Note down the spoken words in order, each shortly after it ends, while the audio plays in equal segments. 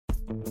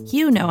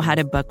You know how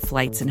to book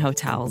flights and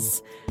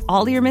hotels.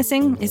 All you're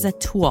missing is a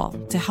tool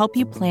to help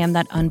you plan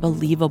that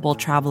unbelievable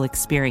travel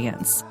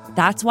experience.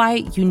 That's why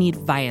you need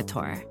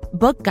Viator.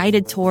 Book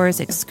guided tours,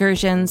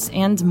 excursions,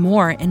 and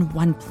more in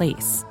one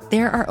place.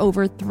 There are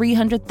over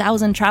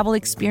 300,000 travel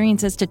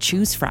experiences to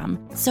choose from,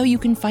 so you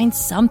can find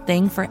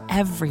something for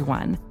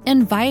everyone.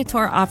 And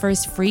Viator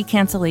offers free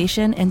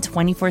cancellation and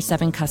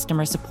 24/7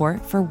 customer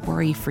support for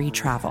worry-free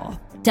travel.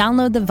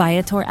 Download the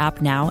Viator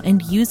app now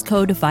and use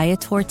code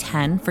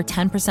Viator10 for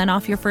 10%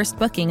 off your first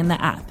booking in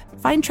the app.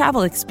 Find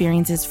travel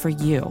experiences for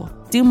you.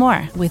 Do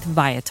more with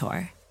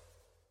Viator.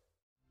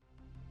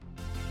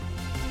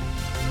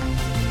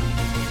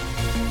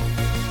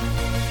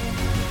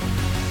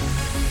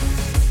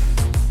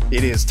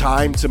 It is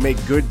time to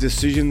make good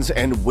decisions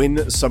and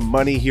win some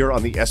money here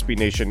on the SB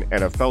Nation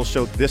NFL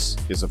show. This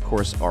is, of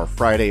course, our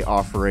Friday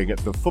offering,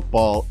 the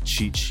football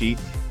cheat sheet.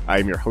 I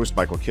am your host,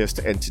 Michael Kist,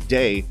 and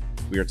today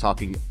we are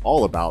talking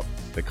all about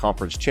the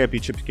conference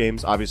championship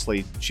games.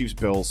 Obviously, Chiefs,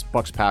 Bills,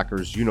 Bucks,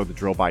 Packers, you know the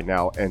drill by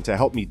now. And to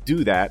help me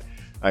do that,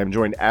 I am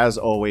joined, as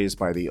always,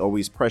 by the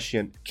always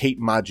prescient Kate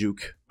Majuk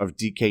of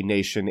DK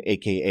Nation,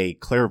 a.k.a.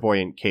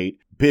 Clairvoyant Kate.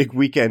 Big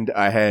weekend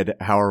ahead.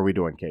 How are we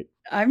doing, Kate?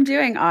 I'm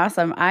doing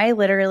awesome. I've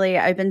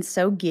been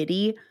so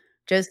giddy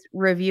just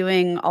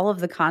reviewing all of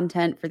the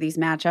content for these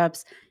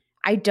matchups.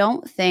 I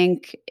don't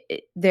think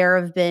there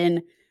have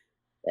been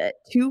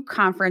two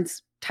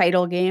conference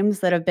title games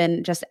that have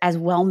been just as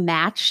well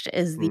matched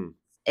as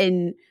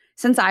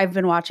since I've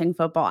been watching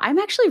football. I'm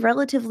actually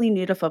relatively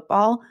new to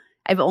football.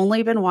 I've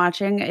only been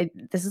watching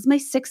this is my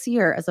 6th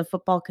year as a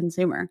football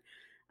consumer.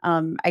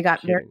 I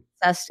got very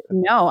obsessed.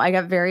 No, I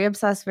got very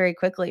obsessed very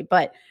quickly,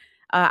 but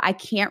I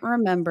can't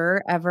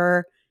remember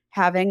ever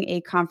having a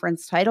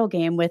conference title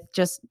game with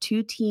just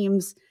two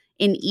teams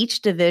in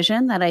each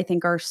division that I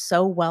think are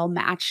so well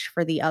matched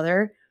for the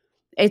other.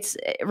 It's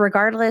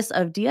regardless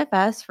of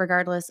DFS,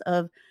 regardless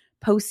of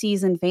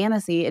postseason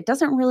fantasy, it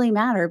doesn't really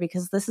matter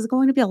because this is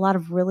going to be a lot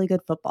of really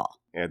good football.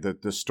 Yeah, the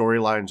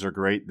storylines are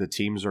great. The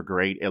teams are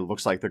great. It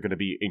looks like they're going to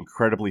be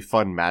incredibly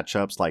fun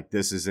matchups. Like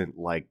this isn't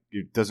like,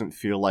 it doesn't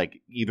feel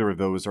like either of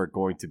those are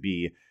going to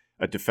be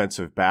a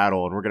defensive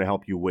battle, and we're going to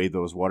help you weigh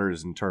those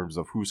waters in terms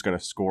of who's going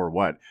to score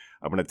what.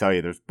 I'm going to tell you,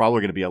 there's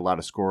probably going to be a lot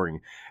of scoring.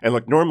 And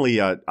look,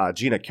 normally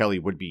Gina Kelly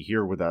would be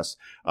here with us,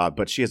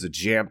 but she has a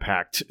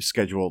jam-packed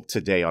schedule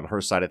today on her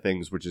side of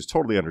things, which is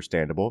totally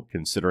understandable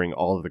considering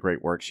all of the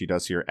great work she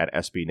does here at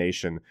SB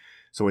Nation.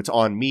 So it's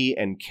on me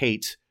and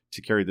Kate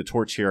to carry the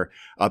torch here.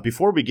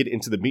 Before we get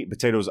into the meat and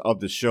potatoes of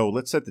the show,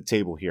 let's set the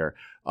table here.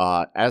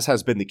 As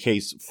has been the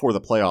case for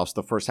the playoffs,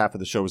 the first half of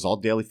the show is all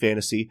daily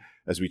fantasy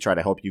as we try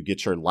to help you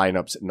get your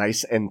lineups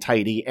nice and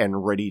tidy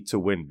and ready to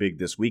win big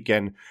this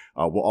weekend.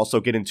 We'll also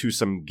get into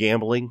some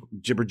gambling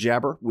jibber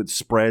jabber with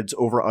spreads,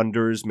 over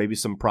unders, maybe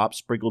some props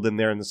sprinkled in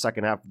there in the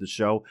second half of the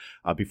show.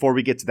 Before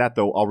we get to that,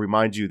 though, I'll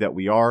remind you that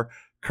we are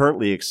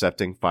currently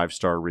accepting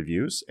 5-star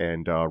reviews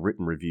and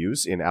written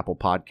reviews in Apple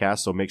Podcasts.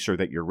 So make sure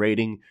that you're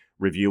rating,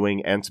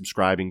 reviewing, and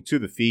subscribing to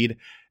the feed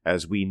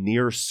as we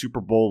near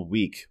Super Bowl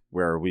week,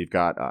 where we've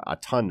got a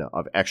ton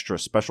of extra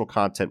special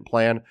content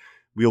planned.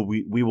 We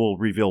will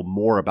reveal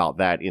more about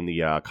that in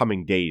the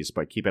coming days,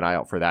 but keep an eye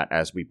out for that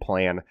as we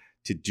plan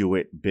to do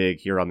it big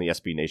here on the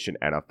SB Nation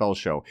NFL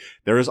show.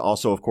 There is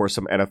also, of course,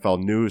 some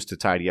NFL news to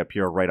tidy up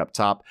here right up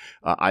top.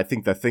 I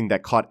think the thing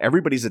that caught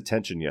everybody's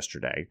attention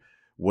yesterday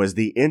was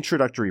the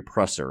introductory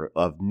presser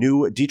of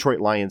new Detroit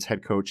Lions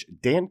head coach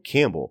Dan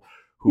Campbell,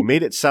 who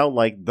made it sound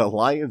like the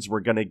Lions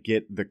were going to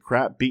get the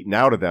crap beaten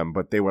out of them,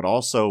 but they would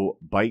also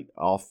bite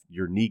off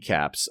your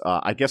kneecaps.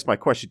 I guess my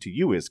question to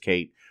you is,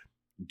 Kate,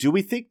 do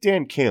we think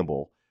Dan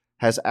Campbell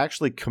has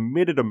actually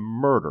committed a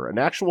murder, an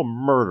actual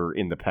murder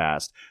in the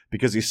past,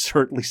 because he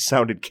certainly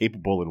sounded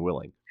capable and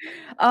willing?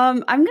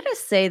 I'm going to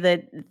say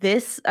that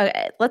this,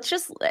 let's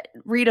just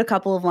read a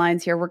couple of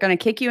lines here. We're going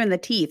to kick you in the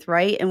teeth,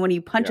 right? And when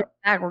you punch it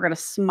back, we're going to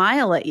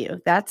smile at you.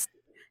 That's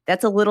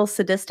a little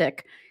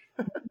sadistic.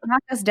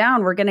 Knock us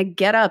down, we're going to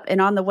get up,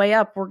 and on the way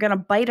up, we're going to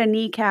bite a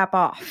kneecap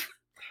off.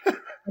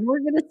 And we're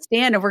going to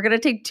stand, and we're going to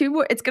take two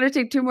more. It's going to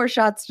take 2 more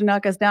shots to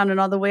knock us down, and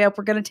on the way up,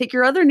 we're going to take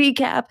your other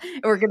kneecap,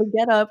 and we're going to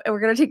get up, and we're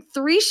going to take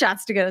 3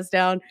 shots to get us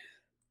down,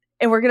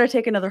 and we're going to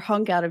take another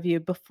hunk out of you.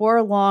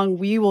 Before long,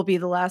 we will be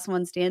the last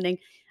one standing.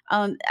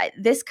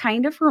 This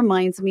kind of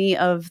reminds me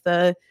of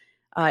the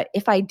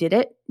 "If I Did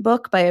It"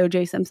 book by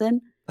O.J. Simpson.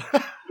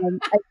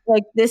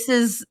 This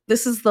is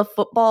the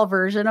football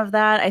version of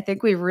that. I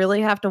think we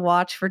really have to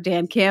watch for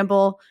Dan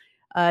Campbell.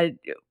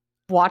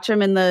 Watch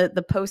him in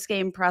the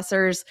post-game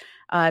pressers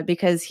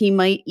because he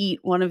might eat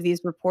one of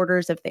these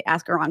reporters if they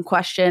ask a wrong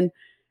question.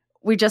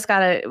 We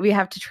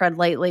have to tread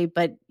lightly,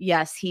 but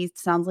yes, he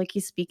sounds like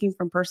he's speaking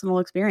from personal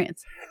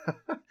experience.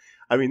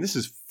 I mean, this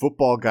is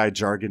football guy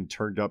jargon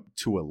turned up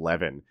to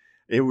 11.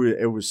 It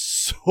was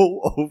so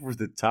over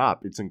the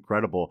top. It's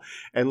incredible.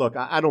 And look,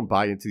 I don't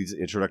buy into these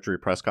introductory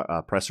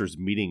pressers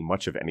meaning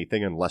much of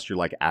anything unless you're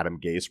like Adam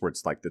Gase, where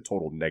it's like the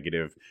total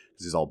negative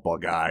because he's all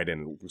bug-eyed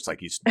and looks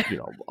like he's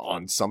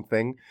on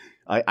something.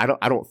 I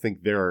don't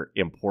think they're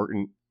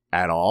important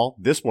at all.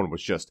 This one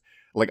was just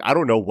like, I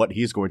don't know what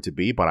he's going to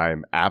be, but I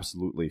am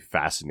absolutely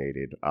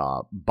fascinated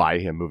by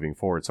him moving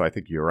forward. So I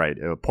think you're right.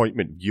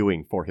 Appointment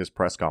viewing for his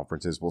press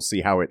conferences. We'll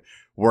see how it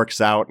works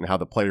out and how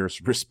the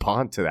players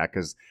respond to that,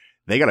 because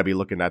they got to be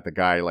looking at the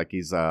guy like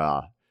he's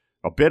a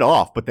bit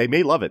off, but they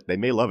may love it. They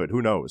may love it.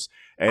 Who knows?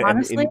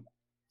 Honestly,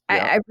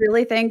 I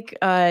really think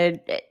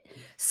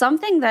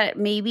something that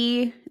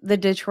maybe the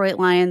Detroit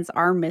Lions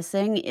are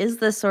missing is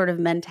this sort of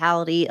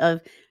mentality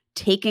of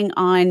taking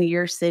on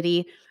your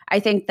city. I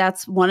think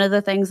that's one of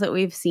the things that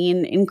we've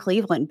seen in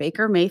Cleveland.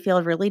 Baker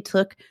Mayfield really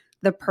took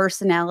the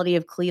personality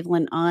of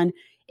Cleveland on.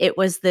 It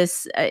was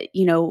this,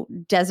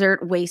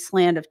 desert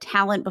wasteland of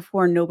talent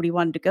before. Nobody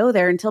wanted to go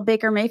there until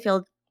Baker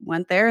Mayfield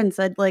went there and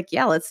said, like,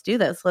 yeah, let's do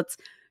this. Let's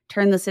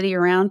turn the city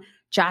around.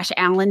 Josh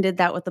Allen did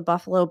that with the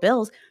Buffalo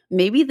Bills.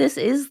 Maybe this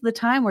is the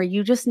time where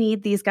you just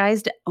need these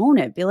guys to own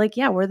it. Be like,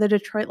 yeah, we're the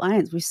Detroit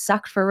Lions. We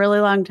sucked for a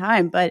really long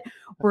time, but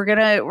we're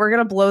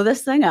gonna blow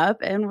this thing up,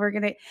 and we're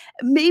gonna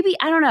maybe,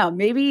 I don't know,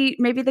 maybe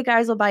the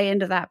guys will buy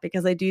into that,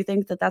 because I do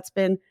think that that's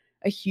been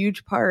a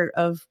huge part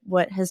of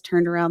what has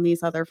turned around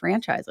these other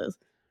franchises.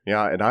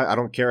 Yeah, and I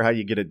don't care how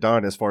you get it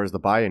done as far as the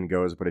buy-in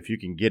goes, but if you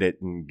can get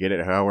it, and get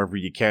it however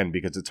you can,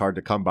 because it's hard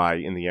to come by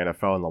in the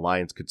NFL, and the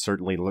Lions could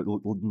certainly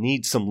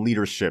need some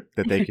leadership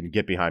that they can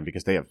get behind,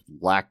 because they have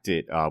lacked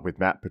it with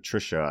Matt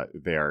Patricia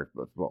there,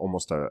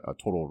 almost a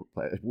total,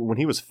 when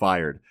he was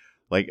fired,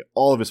 like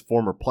all of his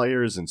former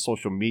players and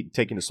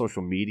taking to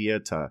social media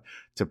to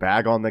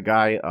bag on the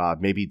guy.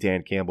 Maybe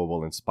Dan Campbell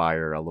will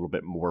inspire a little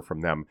bit more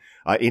from them.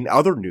 In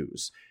other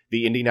news,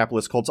 the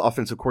Indianapolis Colts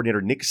offensive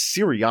coordinator Nick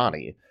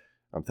Sirianni,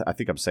 I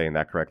think I'm saying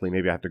that correctly.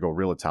 Maybe I have to go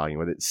real Italian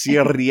with it.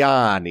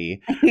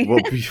 Sirianni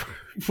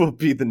will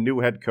be the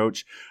new head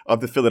coach of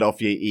the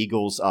Philadelphia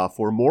Eagles.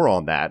 For more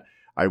on that,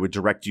 I would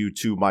direct you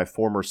to my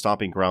former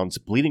stomping grounds,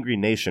 Bleeding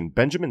Green Nation.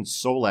 Benjamin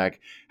Solak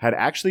had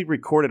actually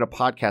recorded a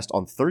podcast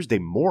on Thursday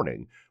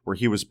morning where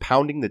he was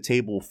pounding the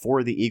table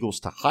for the Eagles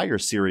to hire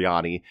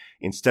Sirianni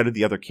instead of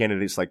the other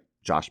candidates like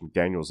Josh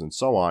McDaniels and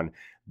so on.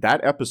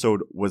 That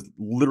episode was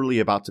literally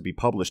about to be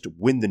published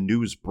when the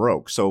news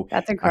broke. So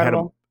that's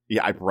incredible.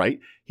 Yeah, right.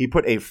 He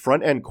put a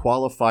front end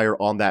qualifier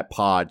on that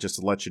pod just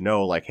to let you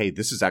know, like, hey,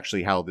 this is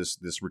actually how this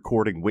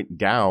recording went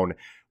down.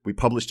 We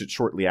published it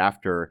shortly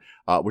after,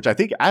 which I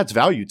think adds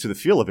value to the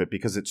feel of it,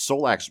 because it's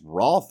Solak's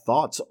raw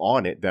thoughts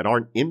on it that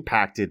aren't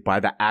impacted by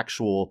the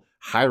actual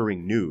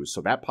hiring news.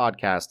 So that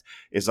podcast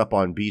is up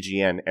on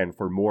BGN, and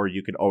for more,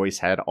 you can always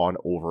head on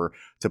over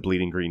to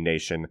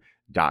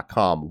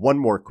bleedinggreennation.com. One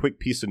more quick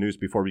piece of news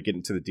before we get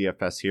into the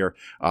DFS here.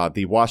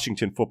 The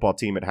Washington football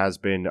team, it has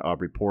been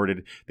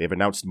reported, they've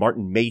announced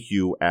Martin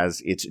Mayhew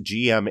as its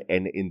GM,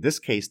 and in this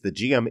case, the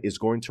GM is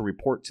going to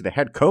report to the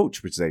head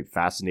coach, which is a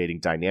fascinating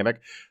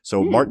dynamic.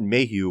 So Martin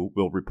Mayhew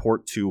will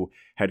report to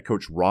head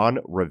coach Ron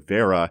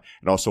Rivera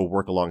and also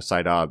work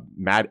alongside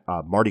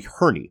Marty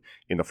Herney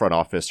in the front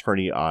office.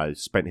 Herney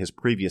spent his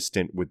previous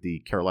stint with the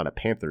Carolina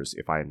Panthers,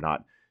 if I am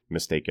not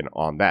mistaken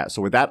on that.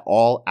 So with that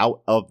all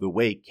out of the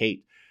way,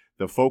 Kate,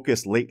 the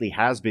focus lately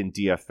has been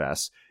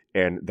DFS,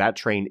 and that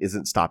train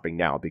isn't stopping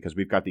now, because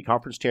we've got the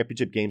conference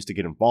championship games to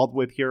get involved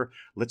with here.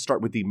 Let's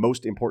start with the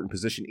most important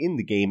position in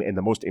the game and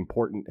the most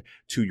important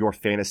to your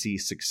fantasy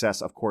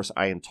success. Of course,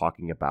 I am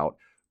talking about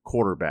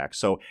quarterback.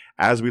 So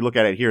as we look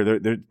at it here,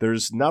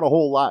 there's not a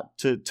whole lot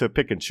to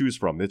pick and choose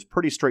from. It's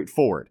pretty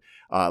straightforward.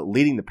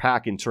 Leading the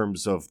pack in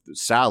terms of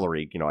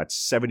salary, at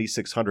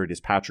 7,600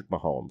 is Patrick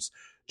Mahomes.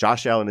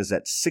 Josh Allen is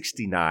at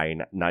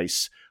 69,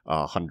 nice,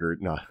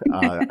 100.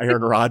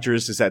 Aaron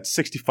Rodgers is at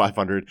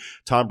 6,500.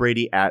 Tom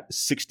Brady at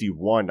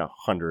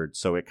 6,100.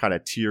 So it kind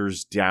of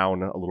tears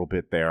down a little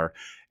bit there.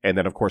 And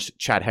then, of course,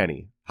 Chad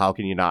Henne. How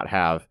can you not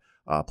have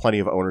plenty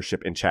of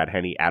ownership in Chad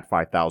Henne at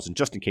 5,000,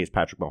 just in case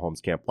Patrick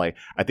Mahomes can't play?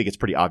 I think it's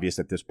pretty obvious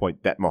at this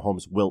point that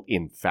Mahomes will,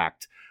 in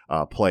fact,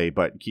 play,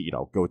 but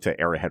go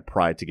to Arrowhead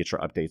Pride to get your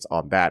updates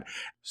on that.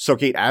 So,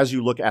 Kate, as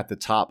you look at the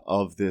top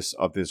of this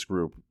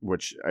group,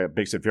 which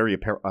makes it very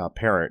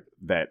apparent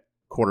that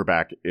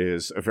quarterback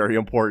is very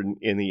important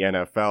in the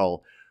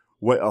NFL.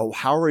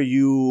 How are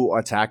you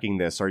attacking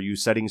this? Are you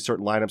setting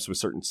certain lineups with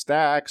certain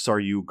stacks? Are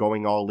you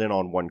going all in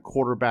on one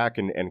quarterback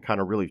and kind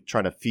of really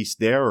trying to feast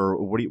there?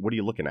 Or what are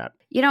you looking at?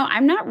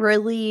 I'm not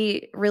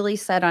really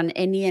set on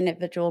any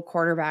individual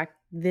quarterback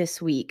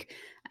this week.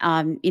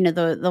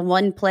 The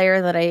one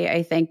player that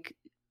I think,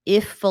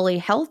 if fully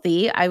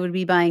healthy, I would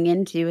be buying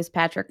into is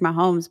Patrick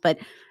Mahomes. But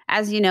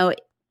as you know,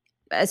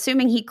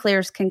 assuming he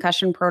clears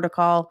concussion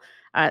protocol,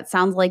 it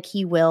sounds like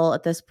he will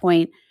at this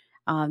point.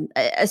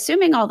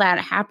 Assuming all that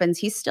happens,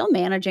 he's still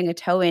managing a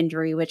toe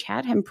injury, which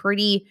had him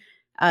pretty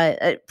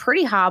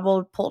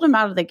hobbled, pulled him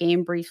out of the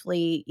game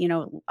briefly,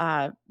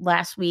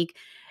 last week.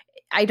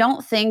 I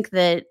don't think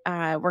that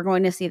we're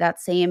going to see that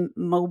same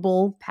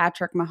mobile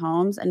Patrick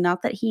Mahomes, and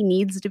not that he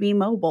needs to be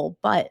mobile,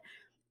 but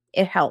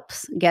it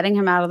helps getting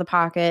him out of the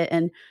pocket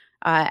and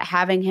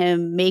having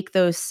him make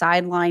those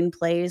sideline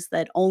plays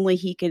that only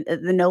he can,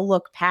 the no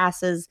look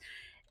passes.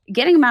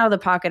 Getting him out of the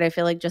pocket, I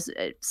feel like just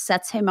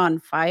sets him on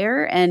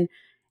fire, and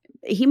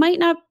he might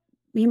not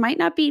he might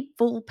not be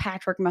full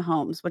Patrick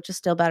Mahomes, which is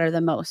still better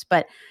than most.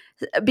 But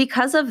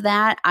because of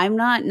that, I'm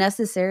not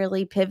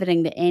necessarily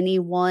pivoting to any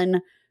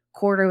one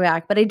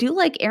quarterback. But I do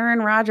like Aaron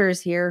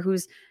Rodgers here,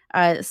 who's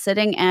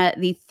sitting at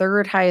the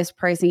third highest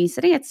pricing. He's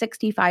sitting at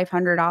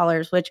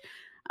 $6,500, which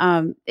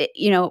I'm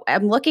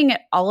looking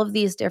at all of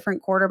these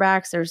different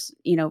quarterbacks. There's,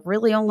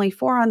 really only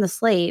 4 on the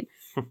slate.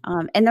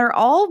 And they're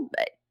all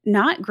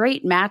not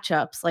great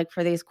matchups like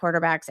for these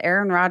quarterbacks.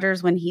 Aaron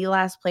Rodgers, when he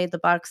last played the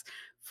Bucs,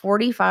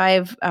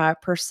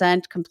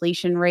 45%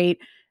 completion rate,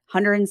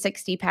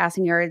 160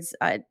 passing yards,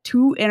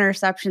 2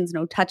 interceptions,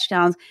 no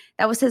touchdowns.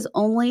 That was his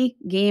only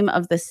game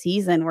of the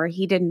season where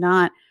he did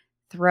not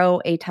throw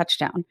a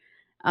touchdown.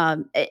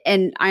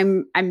 And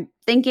I'm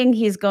thinking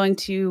he's going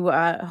to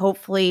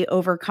hopefully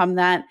overcome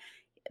that.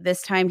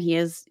 This time he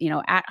is,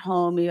 at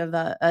home. You have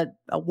a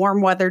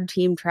warm weathered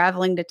team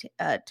traveling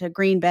to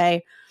Green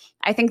Bay.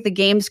 I think the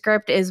game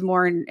script is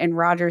more in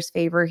Rodgers'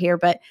 favor here,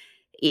 but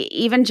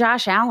even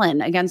Josh Allen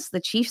against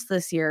the Chiefs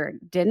this year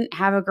didn't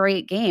have a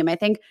great game. I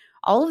think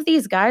all of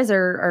these guys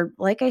are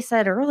like I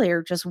said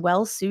earlier, just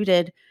well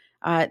suited.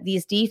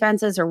 These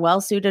defenses are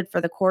well suited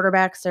for the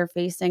quarterbacks they're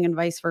facing and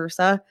vice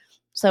versa.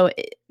 So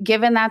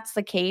given that's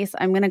the case,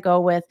 I'm going to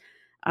go with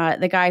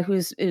the guy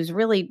who's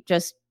really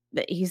just,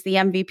 he's the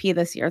MVP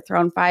this year,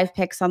 thrown 5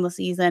 picks on the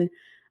season.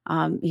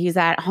 He's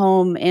at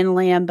home in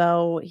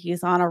Lambeau.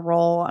 He's on a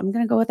roll. I'm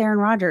going to go with Aaron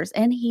Rodgers,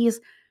 and he's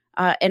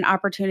an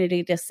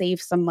opportunity to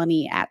save some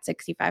money at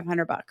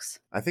 $6,500.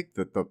 I think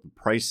that the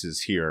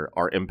prices here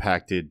are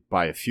impacted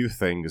by a few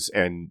things,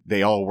 and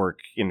they all work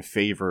in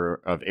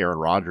favor of Aaron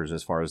Rodgers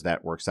as far as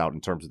that works out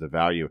in terms of the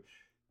value.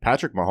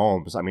 Patrick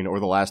Mahomes, over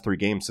the last 3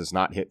 games, has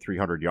not hit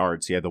 300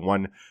 yards. He had the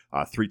one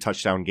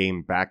 3-touchdown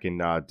game back in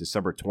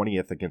December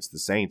 20th against the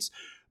Saints.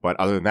 But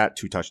other than that,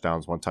 2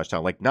 touchdowns, 1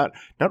 touchdown, like not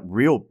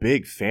real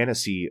big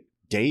fantasy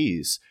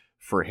days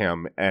for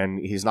him.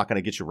 And he's not going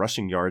to get you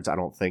rushing yards, I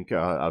don't think,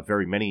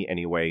 very many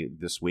anyway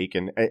this week.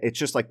 And it's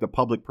just like the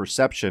public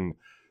perception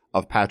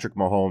of Patrick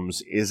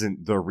Mahomes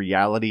isn't the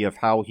reality of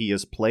how he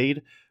has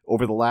played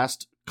over the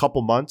last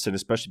couple months, and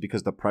especially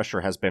because the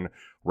pressure has been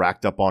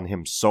racked up on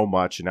him so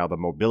much, and now the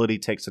mobility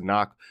takes a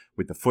knock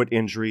with the foot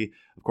injury.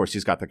 Of course,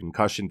 he's got the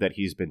concussion that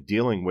he's been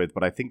dealing with,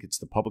 but I think it's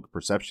the public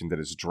perception that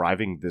is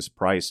driving this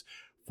price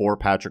for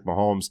Patrick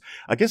Mahomes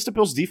against the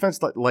Bills defense.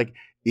 Like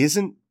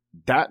isn't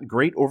that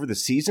great over the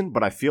season,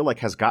 but I feel like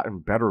has gotten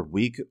better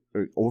week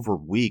over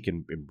week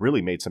and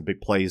really made some big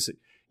plays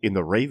in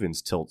the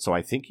Ravens tilt. So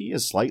I think he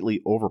is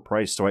slightly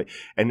overpriced.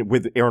 And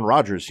with Aaron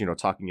Rodgers,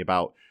 talking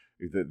about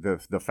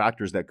the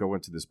factors that go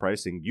into this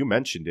pricing, you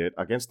mentioned it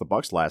against the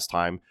Bucs last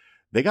time.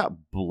 They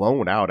got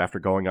blown out after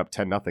going up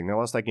 10-0. They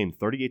lost that game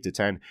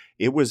 38-10.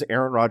 It was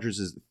Aaron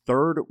Rodgers'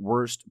 3rd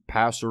worst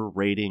passer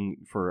rating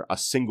for a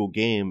single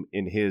game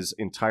in his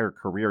entire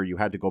career. You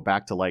had to go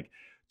back to like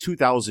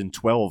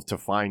 2012 to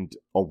find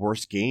a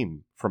worse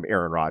game from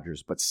Aaron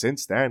Rodgers. But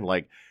since then,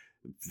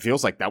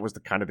 feels like that was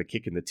the kind of the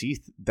kick in the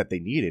teeth that they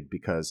needed,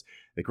 because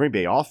the Green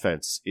Bay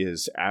offense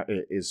is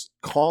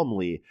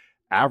calmly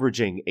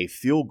averaging a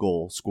field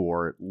goal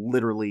score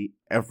literally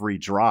every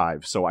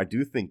drive. So I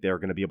do think they're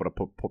going to be able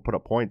to put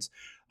up points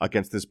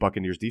against this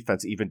Buccaneers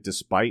defense, even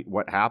despite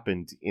what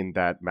happened in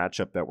that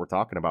matchup that we're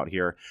talking about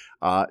here.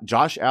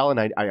 Josh Allen,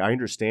 I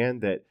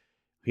understand that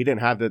he didn't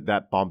have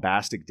that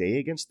bombastic day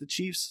against the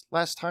Chiefs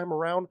last time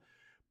around,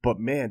 but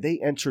man, they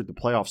entered the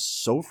playoffs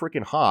so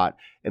freaking hot.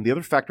 And the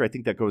other factor I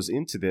think that goes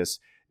into this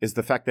is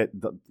the fact that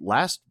the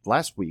last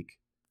week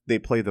they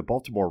play the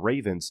Baltimore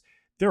Ravens.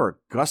 There are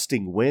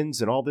gusting winds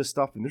and all this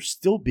stuff, and they're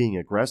still being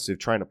aggressive,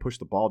 trying to push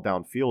the ball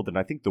downfield. And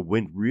I think the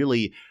wind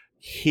really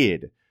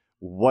hid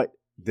what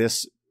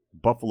this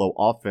Buffalo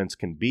offense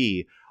can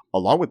be,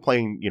 along with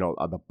playing,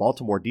 the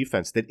Baltimore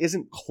defense that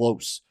isn't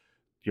close,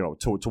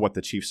 to what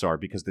the Chiefs are,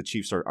 because the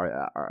Chiefs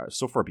are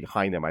so far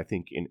behind them, I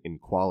think, in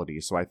quality.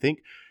 So I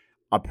think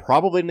I'm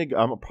going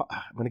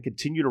to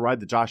continue to ride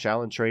the Josh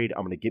Allen trade.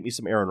 I'm going to get me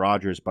some Aaron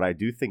Rodgers, but I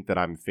do think that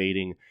I'm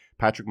fading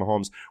Patrick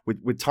Mahomes.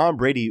 With Tom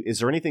Brady, is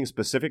there anything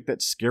specific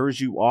that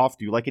scares you off?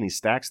 Do you like any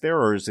stacks there,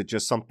 or is it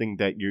just something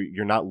that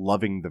you're not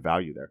loving the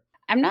value there?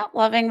 I'm not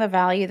loving the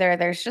value there.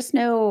 There's just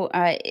no,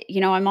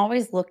 I'm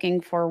always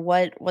looking for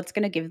what's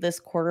going to give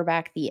this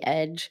quarterback the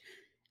edge.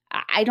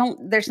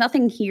 There's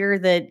nothing here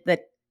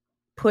that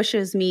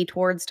pushes me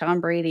towards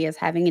Tom Brady as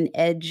having an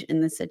edge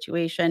in this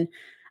situation.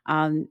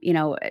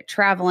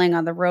 Traveling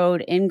on the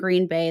road in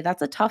Green Bay,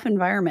 that's a tough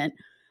environment.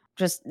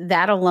 Just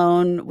that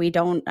alone, we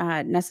don't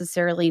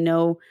necessarily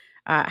know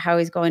how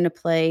he's going to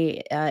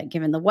play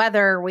given the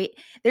weather.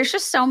 There's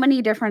just so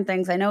many different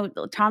things. I know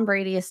Tom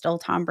Brady is still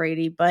Tom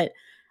Brady, but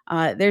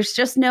there's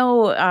just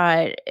no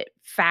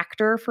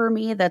factor for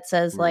me that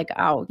says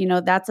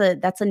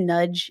that's a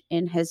nudge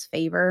in his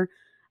favor.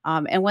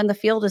 And when the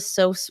field is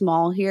so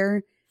small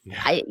here,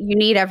 you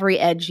need every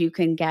edge you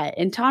can get.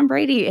 And Tom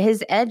Brady,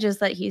 his edge is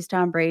that he's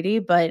Tom Brady,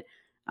 but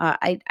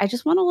I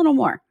just want a little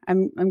more.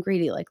 I'm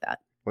greedy like that.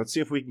 Let's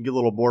see if we can get a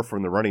little more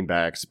from the running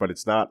backs, but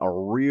it's not a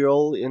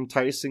real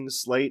enticing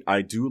slate.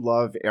 I do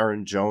love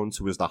Aaron Jones,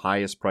 who is the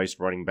highest priced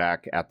running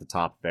back at the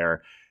top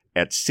there.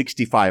 at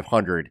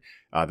 6,500.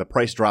 The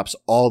price drops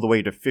all the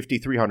way to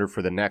 5,300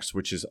 for the next,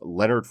 which is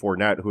Leonard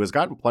Fournette, who has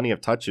gotten plenty of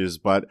touches,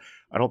 but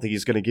I don't think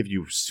he's going to give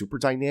you super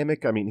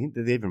dynamic. I mean,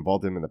 they've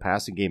involved him in the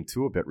passing game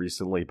too a bit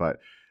recently, but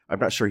I'm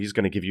not sure he's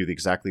going to give you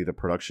exactly the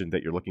production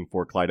that you're looking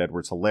for. Clyde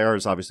Edwards-Helaire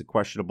is obviously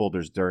questionable.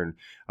 There's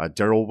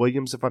Darrell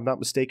Williams, if I'm not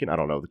mistaken. I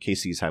don't know. The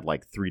KC's had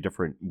like 3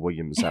 different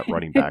Williams at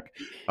running back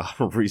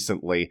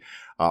recently.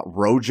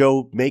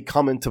 Rojo may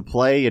come into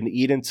play and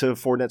eat into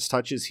Fournette's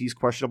touches. He's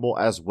questionable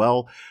as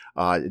well.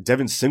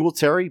 Devin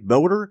Singletary,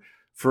 motor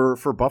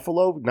for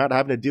Buffalo, not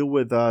having to deal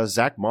with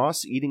Zach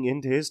Moss eating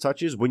into his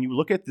touches. When you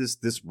look at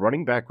this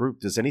running back group,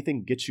 does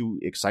anything get you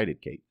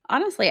excited, Kate?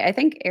 Honestly, I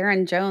think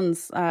Aaron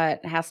Jones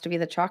has to be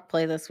the chalk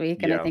play this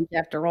week, and I think you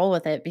have to roll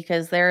with it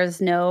because there is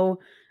no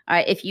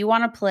if you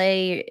want to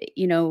play,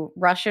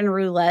 Russian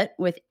roulette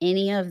with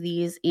any of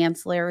these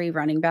ancillary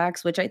running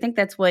backs, which I think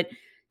that's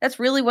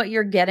really what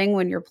you're getting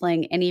when you're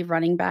playing any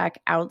running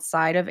back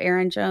outside of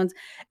Aaron Jones.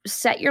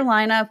 Set your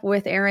lineup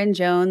with Aaron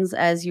Jones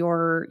as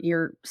your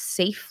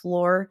safe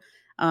floor.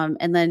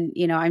 And then,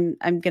 I'm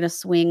going to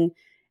swing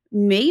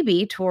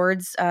maybe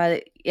towards,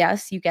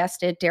 yes, you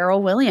guessed it,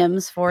 Darrell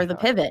Williams for the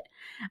pivot.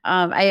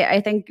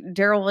 I think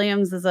Darrell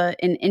Williams is an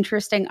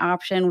interesting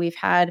option. We've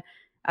had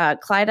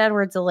Clyde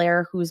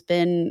Edwards-Helaire, who's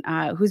been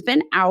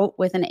out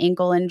with an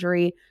ankle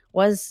injury,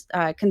 was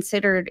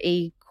considered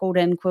a quote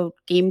unquote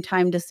game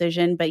time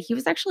decision, but he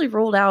was actually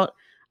ruled out,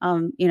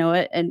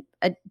 a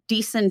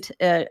decent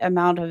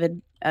amount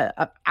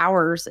of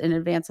hours in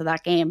advance of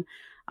that game.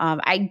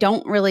 I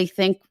don't really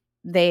think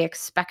they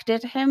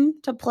expected him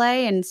to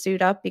play and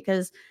suit up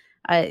because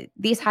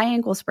these high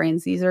ankle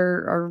sprains, these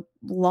are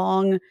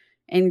long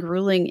and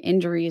grueling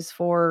injuries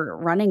for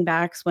running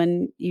backs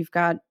when you've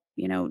got,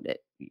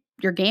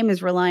 your game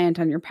is reliant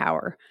on your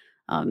power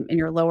and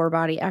your lower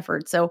body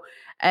effort. So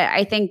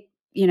I think,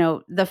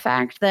 the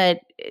fact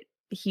that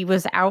he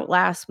was out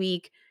last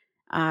week,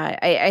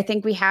 I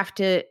think we have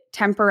to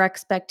temper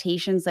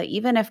expectations that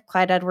even if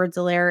Clyde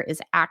Edwards-Helaire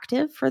is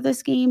active for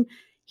this game,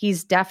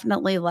 he's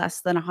definitely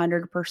less than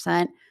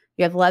 100%.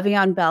 You have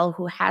Le'Veon Bell,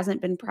 who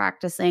hasn't been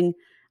practicing.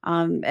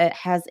 It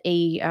has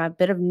a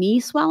bit of knee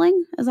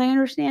swelling, as I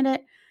understand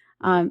it.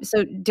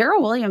 So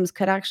Darrell Williams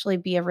could actually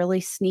be a really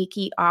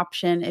sneaky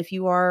option if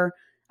you are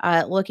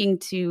looking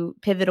to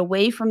pivot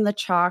away from the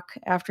chalk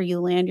after you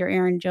land your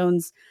Aaron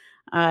Jones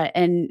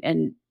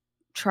and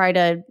try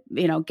to,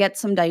 get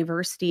some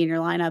diversity in your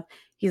lineup.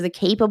 He's a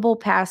capable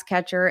pass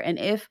catcher. And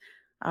if,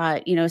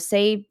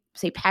 say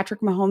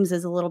Patrick Mahomes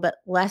is a little bit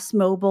less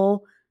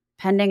mobile,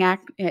 pending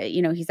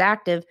he's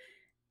active,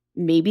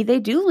 maybe they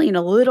do lean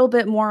a little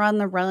bit more on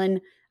the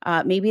run.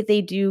 Maybe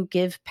they do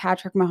give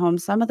Patrick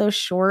Mahomes some of those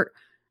short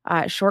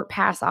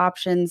pass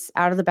options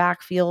out of the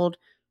backfield.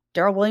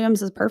 Darrell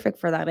Williams is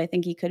perfect for that. I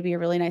think he could be a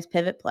really nice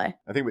pivot play.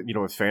 I think,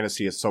 with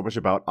fantasy, it's so much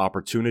about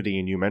opportunity.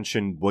 And you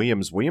mentioned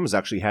Williams. Williams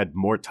actually had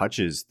more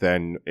touches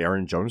than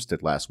Aaron Jones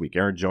did last week.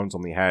 Aaron Jones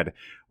only had,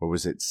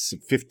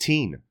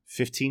 15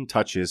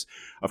 touches.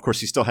 Of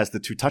course, he still has the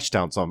 2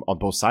 touchdowns on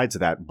both sides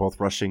of that, both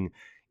rushing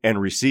and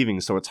receiving.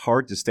 So it's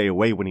hard to stay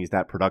away when he's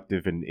that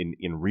productive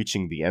in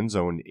reaching the end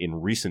zone in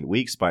recent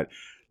weeks. But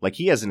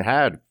he hasn't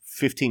had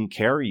 15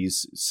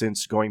 carries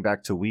since going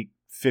back to week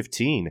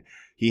 15.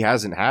 He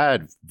hasn't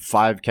had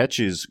 5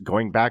 catches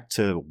going back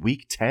to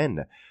week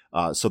 10.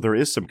 So there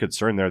is some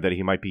concern there that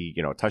he might be,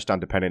 touchdown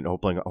dependent,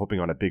 hoping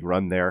on a big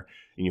run there.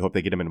 And you hope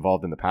they get him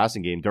involved in the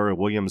passing game. Darrell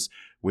Williams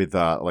with,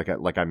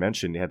 like I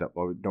mentioned, he had,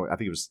 I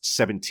think it was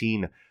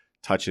 17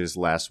 touches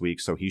last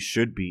week. So he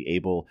should be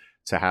able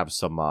to have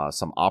some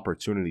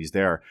opportunities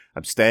there.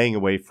 I'm staying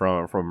away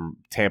from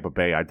Tampa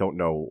Bay. I don't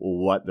know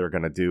what they're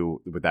going to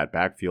do with that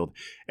backfield.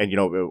 And,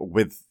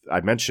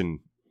 I mentioned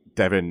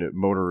Devin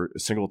Motor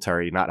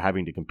Singletary not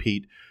having to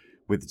compete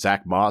with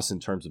Zach Moss in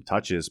terms of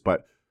touches,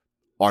 but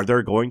are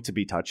there going to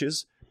be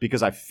touches?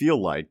 Because I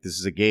feel like this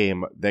is a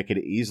game that could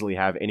easily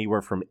have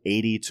anywhere from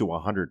 80 to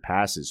 100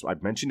 passes.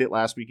 I've mentioned it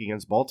last week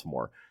against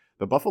Baltimore.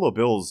 The Buffalo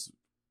Bills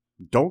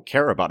don't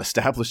care about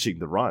establishing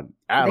the run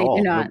at all.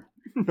 They do not.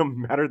 No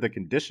matter the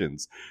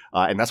conditions.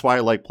 And that's why I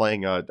like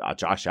playing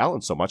Josh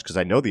Allen so much, because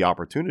I know the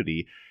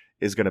opportunity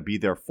is going to be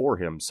there for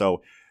him.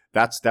 So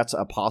that's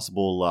a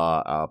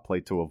possible play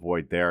to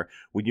avoid there.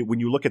 When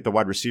you look at the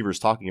wide receivers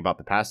talking about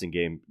the passing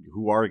game,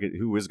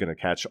 who is going to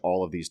catch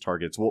all of these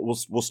targets?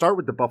 We'll start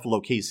with the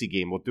Buffalo KC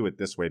game. We'll do it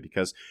this way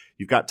because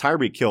you've got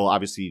Tyreek Hill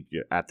obviously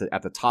at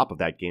the top of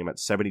that game at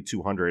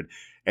 7,200,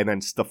 and then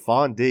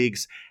Stephon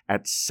Diggs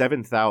at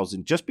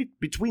 7,000. Just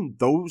between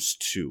those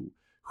two,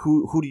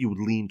 who do you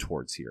lean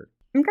towards here?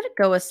 I'm going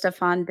to go with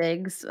Stephon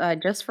Diggs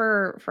just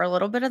for a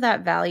little bit of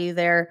that value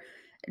there.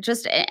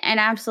 Just an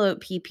absolute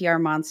PPR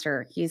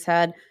monster. He's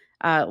had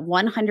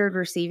 100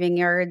 receiving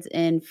yards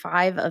in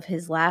 5 of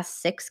his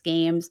last 6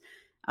 games.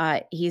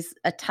 He's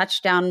a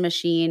touchdown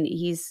machine.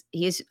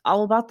 He's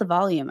all about the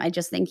volume. I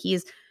just think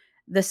he's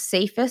the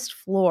safest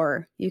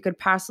floor you could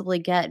possibly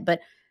get.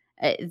 But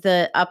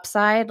the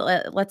upside,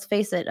 let's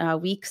face it,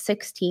 week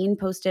 16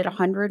 posted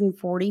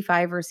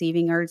 145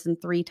 receiving yards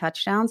and 3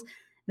 touchdowns.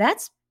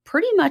 That's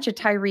pretty much a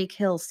Tyreek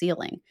Hill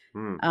ceiling.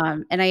 Hmm.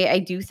 And I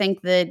do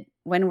think that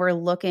when we're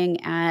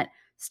looking at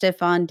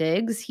Stephon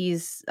Diggs,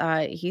 he's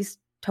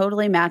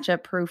totally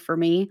matchup proof for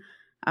me.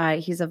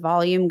 He's a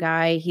volume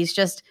guy.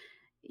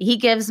 He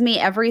gives me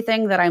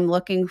everything that I'm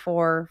looking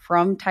for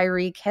from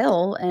Tyreek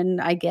Hill,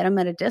 and I get him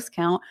at a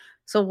discount.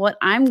 So what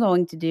I'm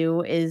going to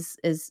do is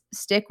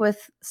stick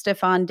with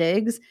Stephon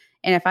Diggs,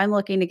 and if I'm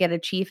looking to get a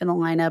Chief in the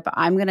lineup,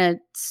 I'm going to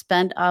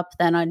spend up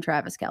then on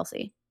Travis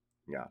Kelce.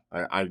 Yeah,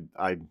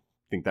 I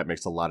think that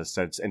makes a lot of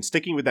sense. And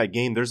sticking with that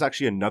game, there's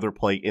actually another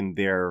play in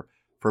there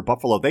for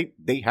Buffalo.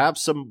 They have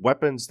some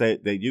weapons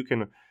that you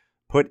can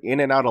put in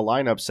and out of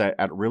lineups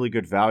at really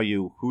good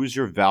value. Who's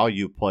your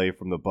value play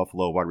from the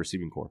Buffalo wide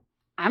receiving core?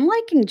 I'm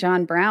liking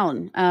John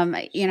Brown.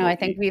 I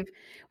think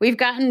we've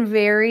gotten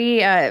very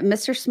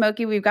Mr.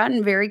 Smokey. We've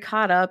gotten very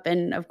caught up,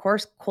 and of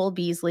course Cole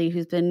Beasley,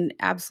 who's been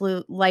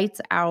absolute lights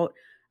out.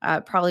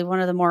 Probably one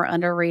of the more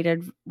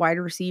underrated wide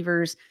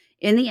receivers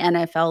in the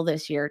NFL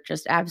this year.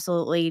 Just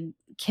absolutely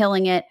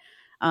killing it.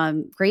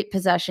 Great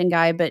possession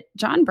guy, but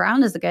John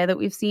Brown is the guy that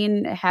we've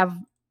seen have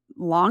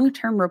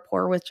long-term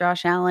rapport with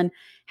Josh Allen.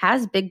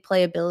 Has big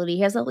playability.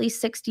 He has at least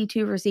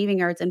 62 receiving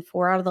yards in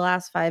 4 out of the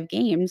last 5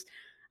 games.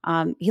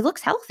 He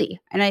looks healthy,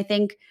 and I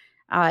think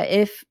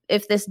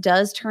if this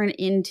does turn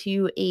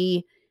into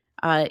a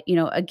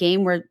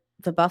game where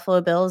the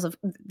Buffalo Bills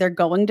they're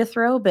going to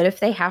throw, but if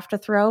they have to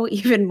throw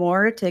even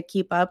more to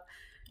keep up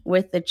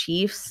with the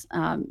Chiefs,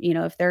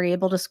 if they're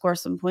able to score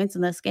some points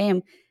in this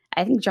game,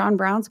 I think John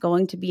Brown's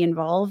going to be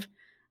involved,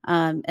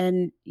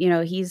 and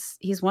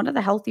he's one of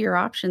the healthier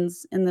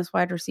options in this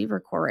wide receiver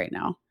core right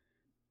now.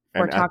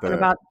 We're talking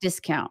about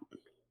discount.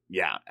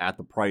 Yeah, at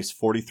the price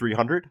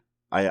 4,300.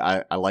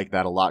 I like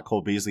that a lot.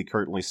 Cole Beasley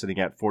currently sitting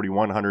at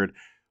 4,100.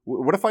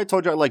 What if I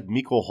told you I like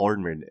Mecole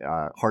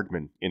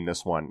Hardman in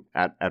this one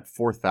at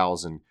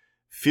 4,000?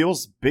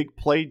 Feels big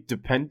play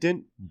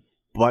dependent,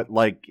 but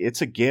like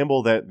it's a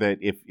gamble that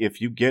if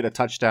you get a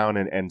touchdown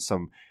and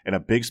a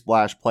big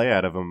splash play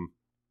out of him,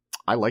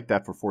 I like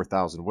that for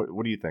 4,000.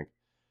 What do you think?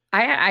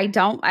 I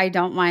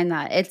don't mind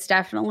that. It's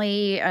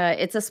definitely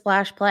it's a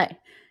splash play.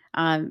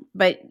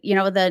 But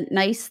the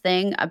nice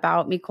thing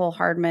about Mecole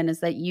Hardman is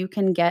that you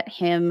can get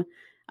him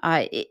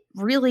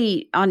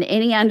really on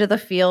any end of the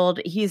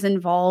field. He's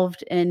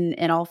involved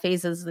in all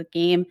phases of the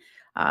game.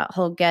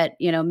 He'll get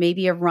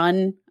maybe a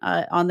run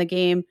on the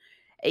game.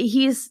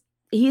 He's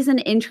an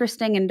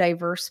interesting and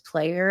diverse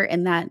player,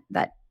 and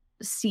that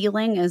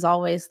ceiling is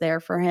always there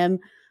for him.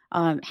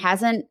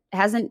 Hasn't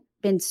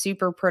been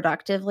super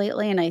productive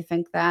lately, and I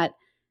think that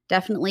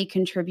definitely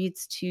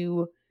contributes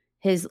to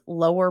his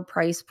lower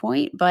price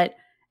point. But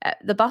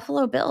the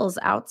Buffalo Bills,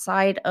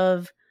 outside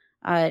of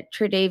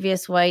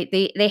Tre'Davious White,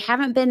 they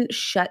haven't been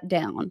shut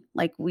down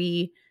like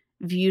we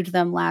viewed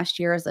them last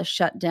year as a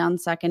shutdown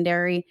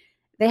secondary.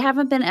 They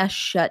haven't been a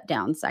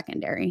shutdown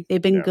secondary.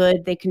 They've been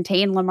good. They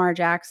contain Lamar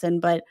Jackson,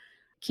 but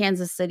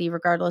Kansas City,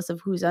 regardless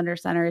of who's under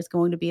center, is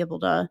going to be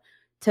able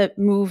to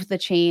move the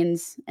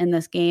chains in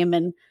this game.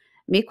 And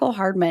Mecole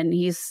Hardman,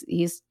 he's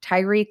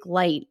Tyreek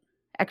light,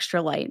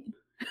 extra light.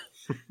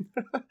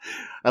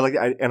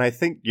 I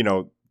think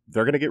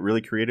they're going to get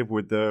really creative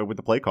with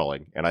the play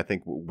calling, and I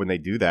think when they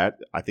do that,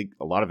 I think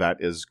a lot of that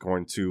is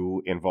going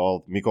to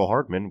involve Mecole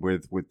Hardman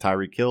with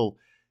Tyreek Hill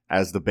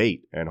as the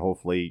bait, and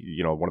hopefully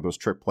one of those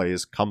trick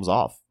plays comes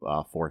off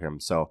for him.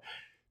 So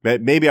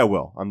maybe I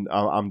will.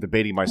 I'm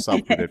debating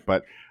myself with it,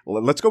 but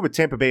let's go with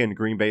Tampa Bay and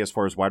Green Bay as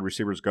far as wide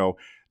receivers go.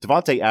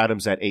 Devontae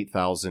Adams at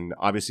 8,000.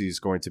 Obviously, he's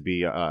going to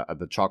be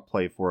the chalk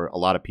play for a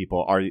lot of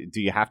people.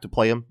 Do you have to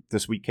play him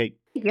this week, Kate?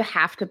 You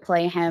have to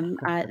play him.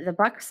 The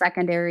Bucs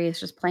secondary is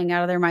just playing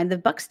out of their mind. The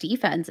Bucs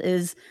defense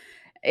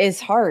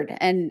is hard,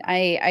 and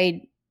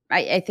I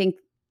think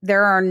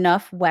there are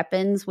enough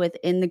weapons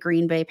within the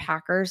Green Bay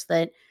Packers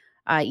that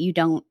you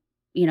don't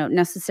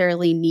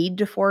necessarily need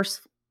to force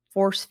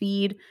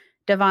feed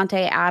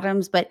Devontae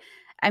Adams. But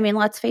I mean,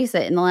 let's face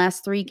it, in the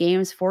last 3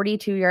 games,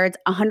 42 yards,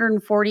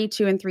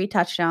 142 and 3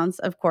 touchdowns,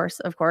 of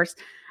course.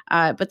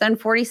 But then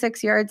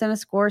 46 yards and a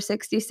score,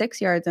 66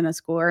 yards and a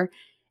score.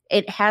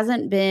 It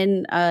hasn't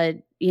been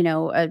a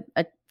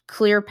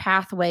clear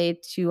pathway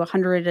to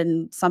 100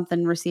 and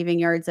something receiving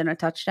yards and a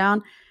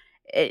touchdown.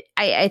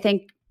 I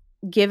think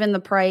given the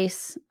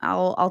price,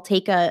 I'll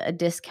take a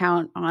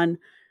discount on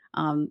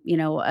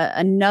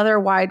another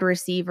wide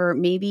receiver,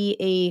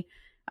 maybe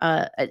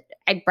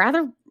I'd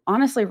rather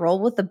honestly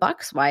roll with the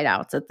Bucs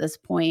wideouts at this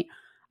point.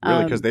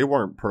 Really, because they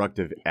weren't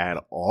productive at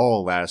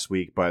all last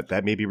week, but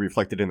that may be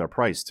reflected in their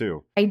price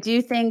too. I do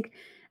think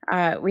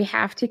we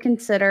have to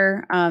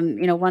consider,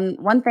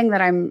 one thing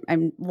that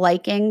I'm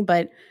liking,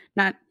 but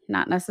not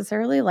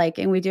necessarily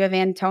liking. We do have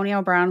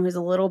Antonio Brown, who's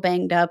a little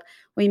banged up.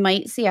 We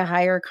might see a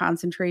higher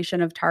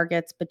concentration of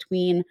targets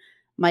between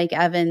Mike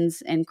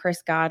Evans and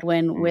Chris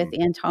Godwin with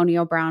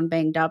Antonio Brown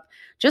banged up.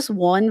 Just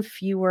one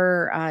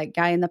fewer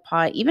guy in the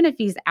pot, even if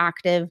he's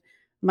active,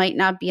 might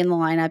not be in the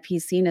lineup.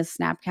 He's seen his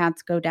snap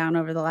counts go down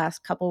over the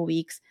last couple of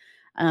weeks.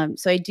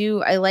 So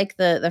I like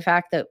the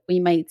fact that we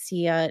might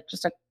see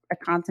just a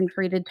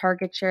concentrated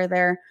target share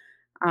there.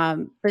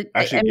 But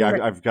Actually, I yeah,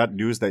 mean, I've got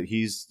news that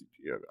he's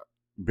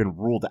been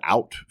ruled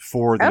out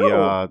for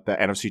oh, the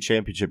NFC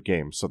Championship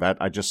game. So that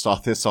I just saw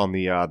this on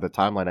the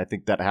timeline. I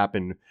think that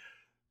happened.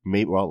 So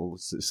it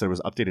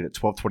was updated at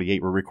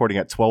 12:28. We're recording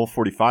at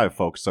 12:45,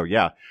 folks. So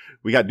yeah,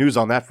 we got news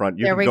on that front.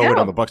 You there can we go in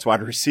on the go. Bucks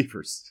wide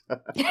receivers.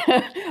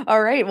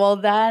 All right. Well,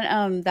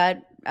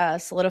 that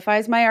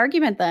solidifies my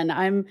argument. Then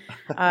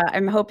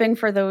I'm hoping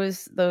for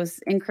those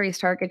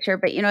increased target share.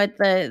 But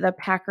the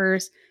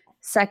Packers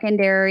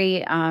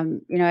secondary.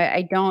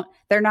 I don't.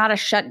 They're not a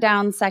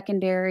shutdown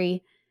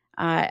secondary.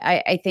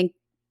 I think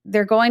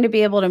they're going to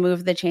be able to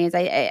move the chains.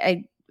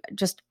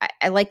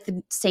 I like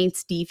the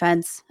Saints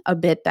defense a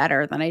bit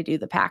better than I do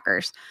the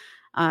Packers.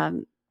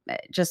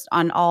 Just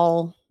on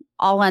all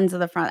ends of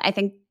the front. I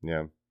think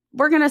Yeah.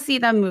 we're going to see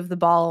them move the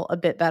ball a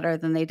bit better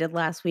than they did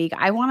last week.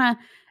 I want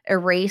to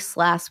erase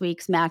last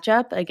week's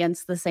matchup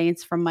against the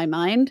Saints from my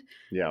mind.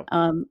 Yeah.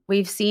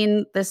 We've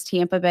seen this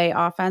Tampa Bay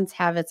offense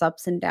have its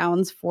ups and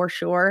downs for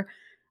sure.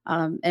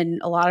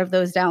 And a lot of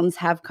those downs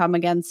have come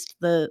against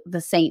the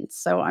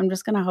Saints. So I'm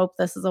just going to hope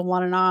this is a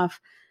one and off.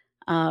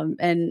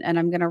 And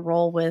I'm going to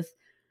roll with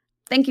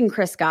thinking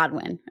Chris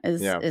Godwin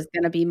is Yeah. is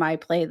going to be my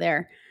play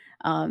there.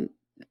 Um,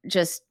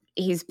 just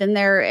he's been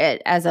there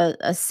as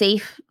a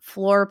safe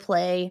floor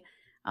play.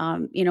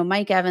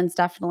 Mike Evans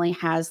definitely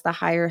has the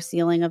higher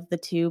ceiling of the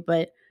two,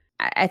 but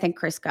I think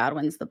Chris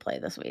Godwin's the play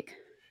this week.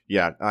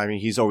 Yeah. I mean,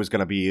 he's always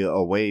going to be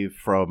away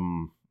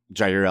from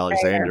Jair Right.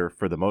 Alexander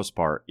for the most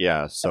part.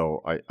 Yeah.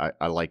 So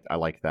I like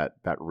that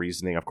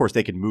reasoning. Of course,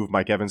 they can move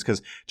Mike Evans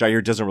because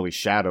Jair doesn't really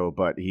shadow,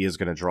 but he is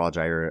going to draw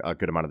Jair a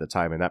good amount of the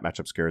time, and that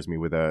matchup scares me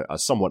with a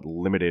somewhat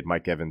limited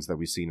Mike Evans that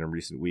we've seen in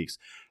recent weeks.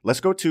 Let's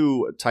go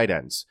to tight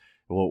ends.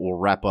 We'll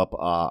wrap up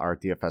our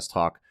DFS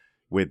talk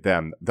with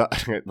them.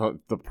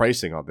 The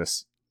pricing on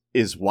this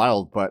is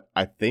wild, but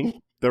I think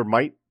there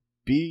might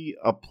be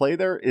a play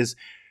there. Is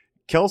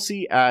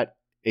Kelsey at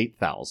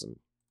 8,000?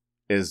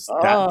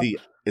 Oh,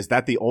 Is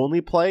that the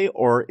only play,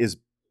 or is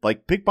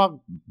like Big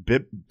Bob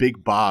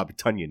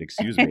Tunyon,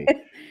 excuse me,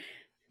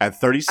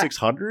 at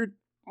 3,600?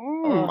 I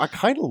oh.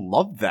 kind of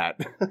love that.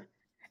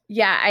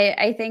 Yeah,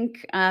 I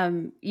think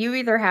you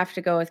either have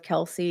to go with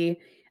Kelsey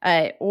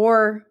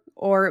or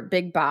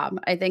Big Bob.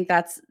 I think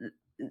that's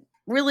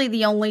really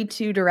the only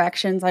two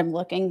directions I'm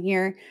looking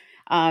here.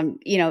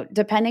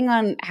 Depending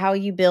on how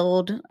you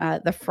build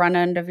the front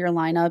end of your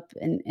lineup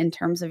in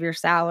terms of your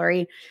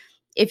salary,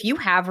 if you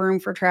have room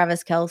for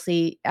Travis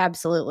Kelsey,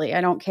 absolutely. I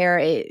don't care.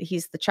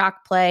 He's the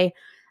chalk play.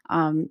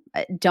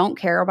 I don't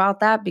care about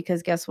that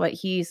because guess what?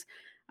 He's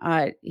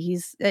a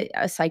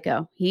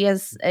psycho. He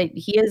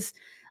is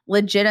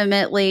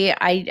legitimately.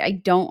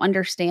 I don't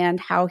understand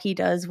how he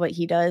does what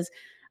he does.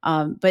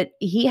 But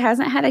he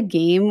hasn't had a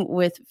game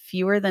with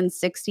fewer than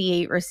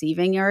 68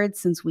 receiving yards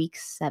since week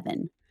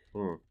 7.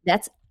 Hmm.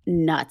 That's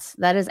nuts.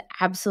 That is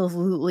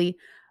absolutely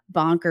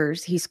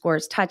bonkers. He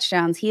scores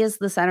touchdowns. He is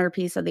the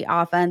centerpiece of the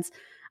offense.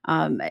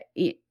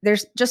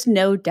 There's just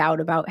no doubt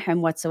about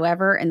him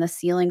whatsoever. And the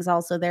ceiling's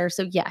also there.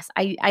 So, yes,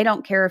 I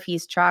don't care if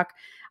he's chalk.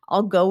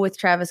 I'll go with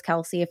Travis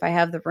Kelsey if I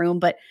have the room.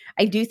 But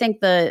I do think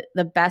the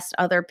best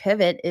other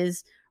pivot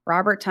is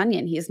Robert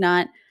Tunyon. He's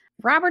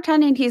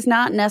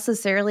not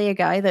necessarily a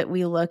guy that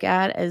we look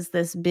at as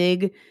this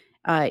big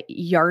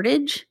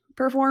yardage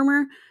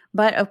performer.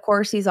 But of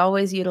course, he's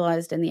always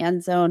utilized in the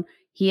end zone.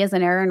 He is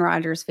an Aaron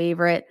Rodgers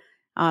favorite.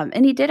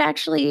 And he did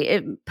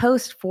actually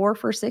post 4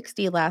 for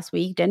 60 last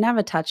week. Didn't have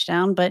a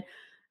touchdown, but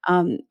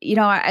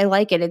I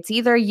like it. It's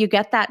either you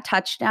get that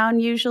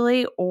touchdown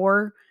usually,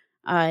 or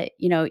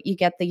you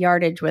get the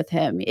yardage with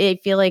him. I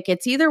feel like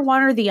it's either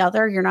one or the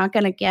other. You're not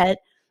going to get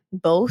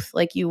both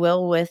like you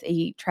will with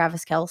a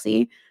Travis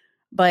Kelsey.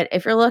 But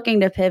if you're looking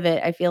to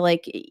pivot, I feel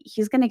like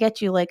he's going to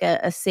get you like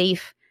a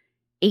safe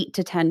 8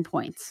 to 10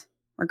 points,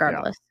 Yeah,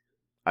 regardless.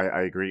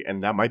 I agree.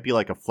 And that might be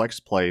like a flex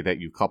play that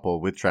you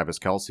couple with Travis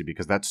Kelsey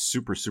because that's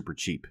super, super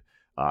cheap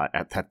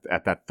at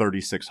that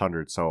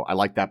 3,600. So I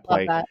like that Love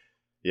play. that.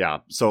 Yeah.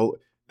 So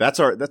that's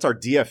our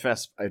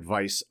DFS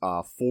advice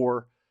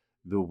for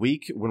the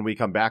week. When we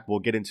come back, we'll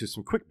get into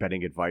some quick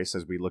betting advice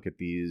as we look at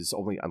these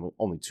only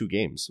 2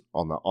 games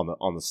on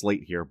the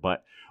slate here,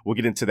 but we'll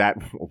get into that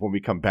when we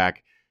come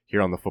back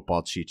here on the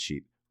Football Cheat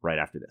Sheet right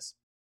after this.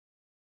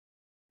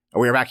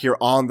 We are back here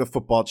on the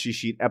Football Cheat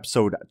Sheet,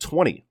 episode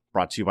 20,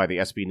 brought to you by the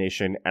SB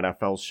Nation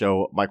NFL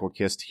show. Michael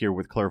Kist here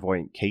with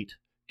clairvoyant Kate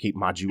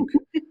Majuk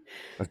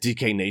of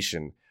DK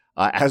Nation.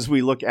 As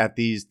we look at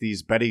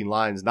these betting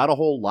lines, not a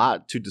whole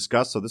lot to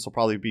discuss, so this will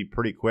probably be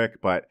pretty quick.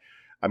 But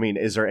I mean,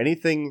 is there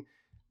anything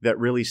that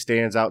really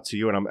stands out to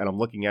you? And I'm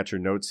looking at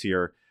your notes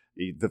here.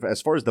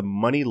 As far as the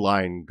money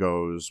line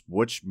goes,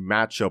 which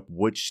matchup,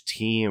 which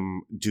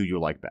team do you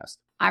like best?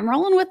 I'm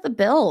rolling with the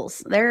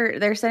Bills.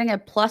 They're sitting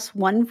at plus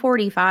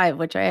 145,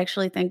 which I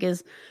actually think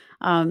is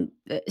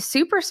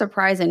super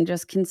surprising,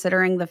 just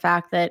considering the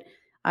fact that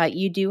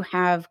you do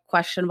have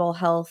questionable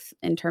health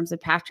in terms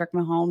of Patrick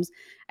Mahomes.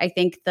 I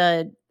think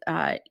the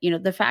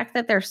fact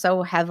that they're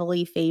so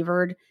heavily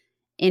favored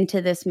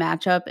into this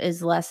matchup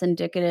is less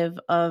indicative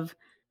of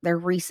their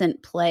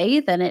recent play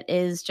than it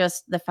is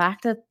just the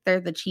fact that they're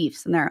the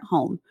Chiefs and they're at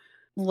home.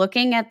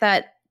 Looking at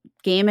that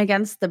game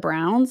against the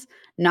Browns,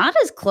 not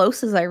as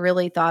close as I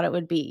really thought it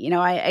would be.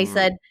 I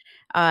said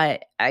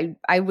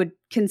I would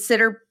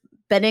consider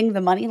betting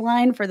the money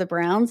line for the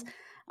Browns.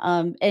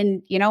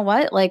 And you know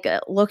what? Like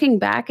looking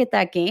back at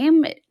that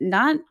game,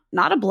 not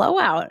a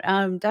blowout.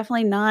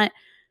 Definitely not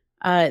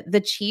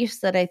the Chiefs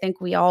that I think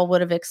we all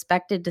would have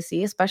expected to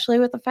see, especially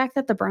with the fact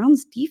that the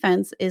Browns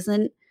defense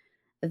isn't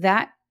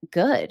that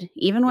good,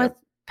 even with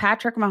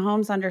Patrick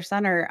Mahomes under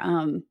center.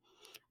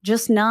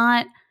 Just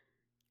not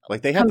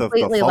like they had the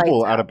completely lights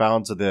fumble out out. of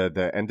bounds of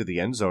the end of the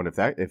end zone.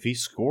 If he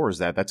scores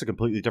that's a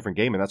completely different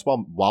game, and that's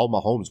while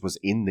Mahomes was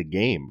in the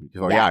game.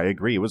 So yeah, I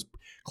agree. It was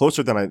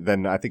closer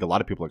than I think a lot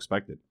of people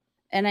expected.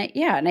 And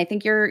I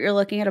think you're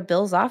looking at a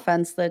Bills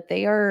offense that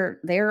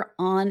they're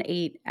on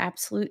a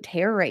absolute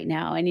tear right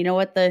now. And you know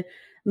what, the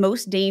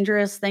most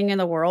dangerous thing in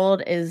the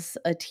world is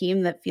a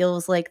team that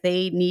feels like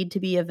they need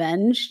to be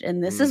avenged,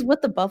 and this is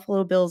what the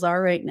Buffalo Bills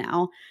are right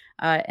now.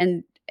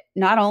 And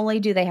not only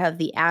do they have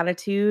the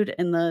attitude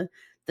and the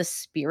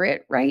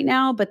spirit right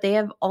now, but they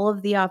have all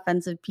of the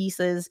offensive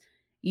pieces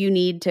you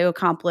need to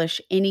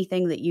accomplish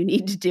anything that you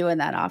need to do in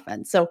that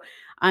offense. So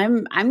I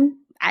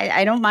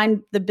don't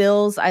mind the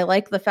Bills. I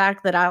like the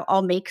fact that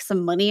I'll make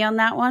some money on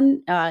that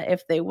one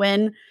if they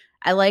win.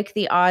 I like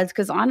the odds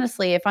because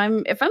honestly, if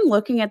I'm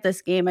looking at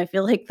this game, I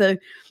feel like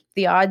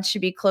the odds should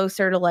be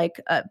closer to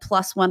like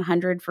plus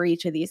 100 for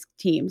each of these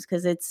teams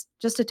because it's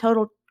just a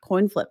total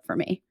coin flip for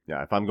me.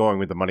 Yeah, if I'm going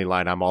with the money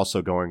line, I'm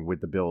also going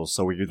with the Bills.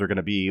 So we're either going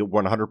to be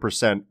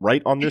 100%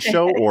 right on this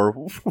show or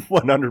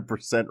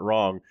 100%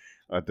 wrong,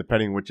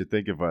 depending on what you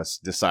think of us.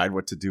 Decide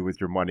what to do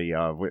with your money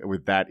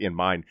with that in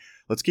mind.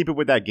 Let's keep it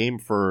with that game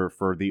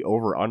for the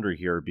over-under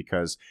here,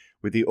 because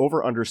with the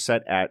over-under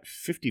set at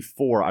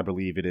 54, I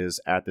believe it is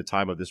at the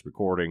time of this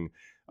recording,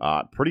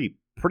 pretty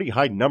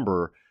high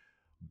number.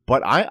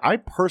 But I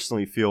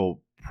personally feel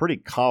pretty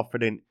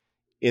confident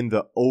in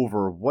the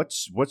over.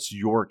 What's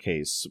your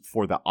case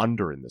for the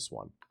under in this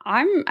one?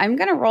 I'm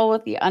gonna roll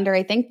with the under.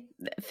 I think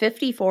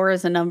 54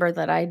 is a number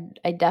that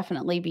I'd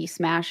definitely be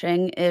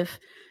smashing if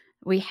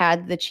we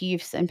had the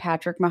Chiefs and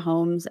Patrick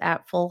Mahomes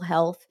at full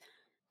health.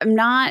 I'm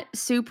not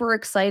super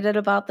excited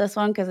about this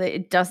one because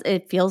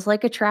it feels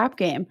like a trap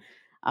game.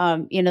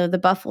 The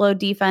Buffalo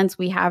defense,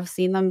 we have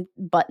seen them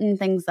button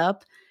things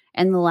up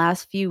in the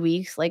last few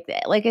weeks. Like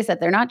I said,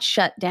 they're not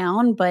shut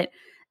down, but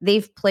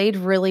they've played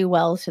really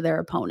well to their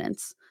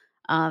opponents.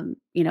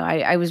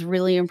 I was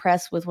really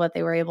impressed with what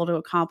they were able to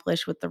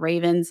accomplish with the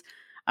Ravens.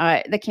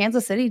 The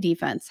Kansas City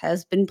defense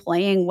has been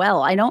playing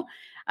well.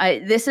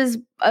 This is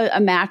a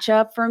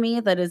matchup for me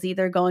that is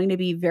either going to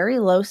be very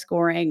low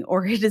scoring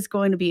or it is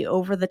going to be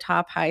over the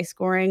top high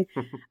scoring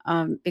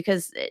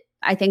because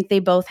I think they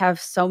both have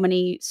so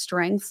many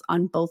strengths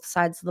on both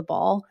sides of the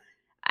ball.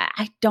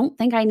 I don't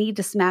think I need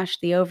to smash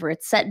the over.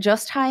 It's set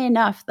just high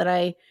enough that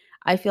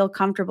I feel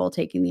comfortable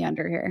taking the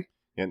under here.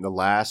 In the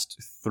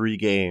last 3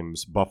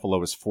 games,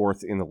 Buffalo is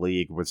 4th in the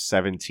league with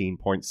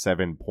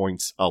 17.7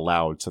 points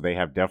allowed. So they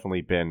have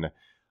definitely been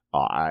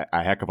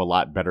a heck of a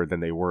lot better than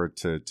they were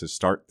to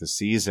start the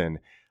season.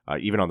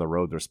 Even on the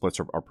road, their splits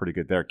are pretty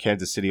good there.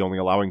 Kansas City only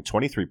allowing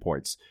 23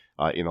 points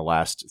in the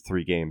last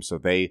 3 games. So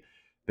they've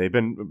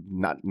been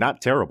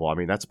not terrible. I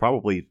mean, that's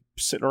probably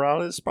sniffing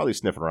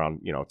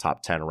around,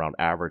 top 10 around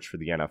average for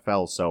the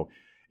NFL. So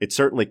it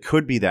certainly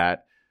could be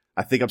that.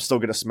 I think I'm still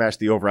going to smash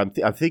the over. I'm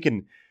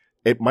thinking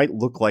it might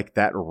look like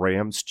that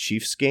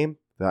Rams-Chiefs game.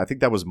 I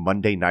think that was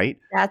Monday night.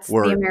 That's the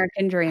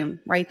American dream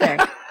right there.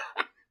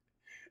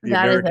 The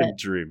American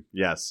dream,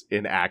 yes,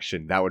 in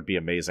action. That would be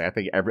amazing. I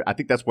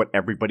think that's what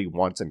everybody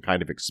wants and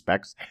kind of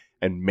expects.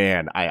 And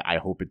man, I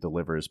hope it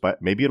delivers.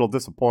 But maybe it'll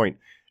disappoint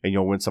and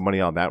you'll win some money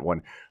on that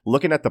one.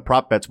 Looking at the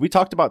prop bets, we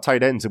talked about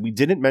tight ends and we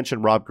didn't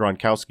mention Rob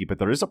Gronkowski, but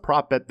there is a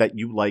prop bet that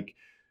you like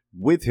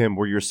with him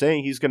where you're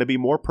saying he's going to be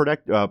more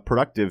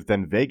productive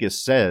than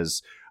Vegas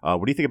says.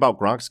 What do you think about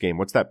Gronk's game?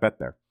 What's that bet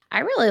there?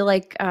 I really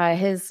like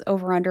his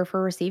over-under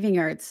for receiving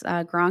yards.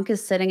 Gronk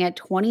is sitting at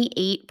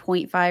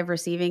 28.5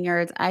 receiving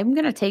yards. I'm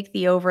going to take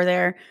the over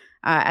there.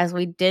 As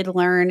we did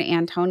learn,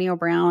 Antonio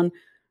Brown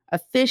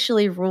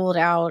officially ruled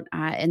out.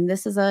 And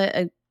this is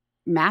a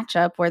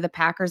matchup where the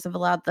Packers have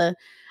allowed the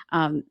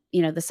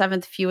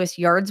 7th fewest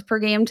yards per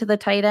game to the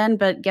tight end.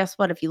 But guess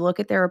what? If you look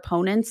at their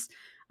opponents,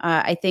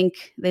 I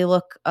think they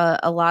look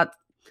a lot.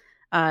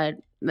 The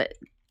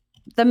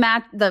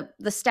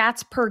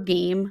stats per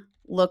game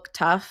look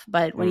tough,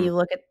 but when you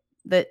look at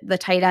the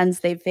tight ends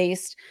they've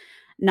faced,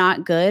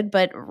 not good.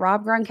 But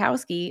Rob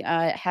Gronkowski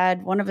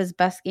had one of his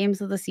best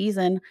games of the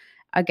season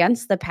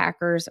against the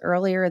Packers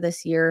earlier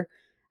this year.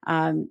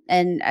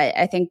 And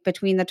I think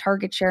between the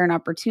target share and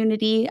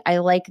opportunity, I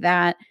like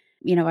that.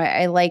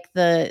 I like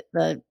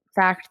the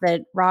fact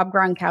that Rob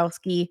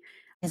Gronkowski,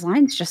 his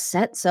line's just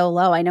set so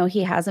low. I know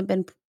he hasn't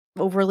been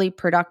overly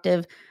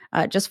productive,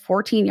 just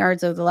 14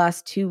 yards over the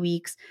last 2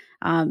 weeks.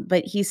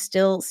 But he's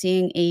still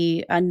seeing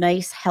a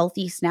nice,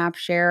 healthy snap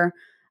share.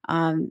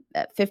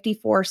 at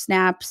 54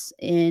 snaps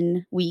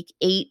in week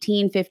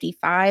 18,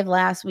 55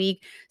 last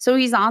week. So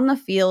he's on the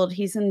field.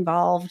 He's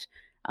involved.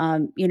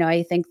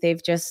 I think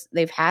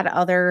they've had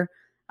other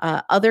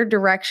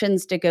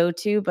directions to go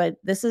to, but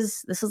this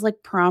is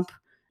like prime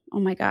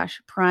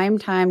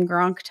time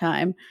Gronk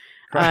time.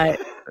 That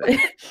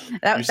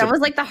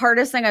was like the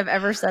hardest thing I've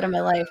ever said in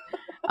my life.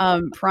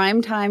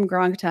 Prime time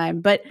Gronk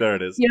time. But there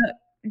it is.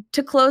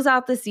 To close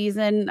out the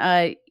season,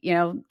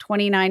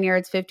 29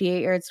 yards,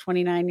 58 yards,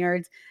 29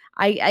 yards.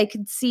 I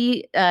could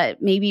see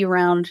maybe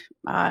around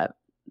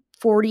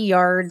 40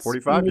 yards,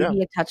 45,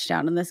 maybe a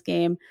touchdown in this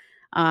game.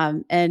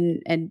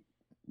 And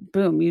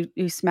boom,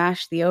 you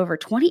smash the over.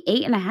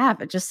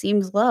 28.5. It just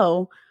seems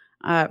low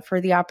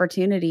for the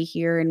opportunity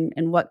here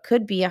in what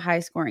could be a high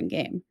scoring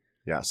game.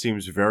 Yeah,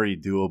 seems very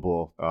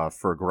doable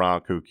for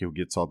Gronk, who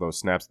gets all those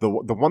snaps. The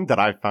one that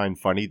I find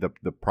funny,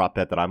 the prop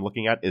bet that I'm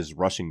looking at is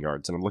rushing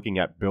yards, and I'm looking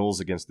at Bills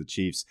against the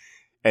Chiefs,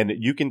 and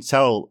you can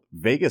tell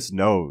Vegas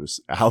knows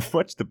how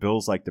much the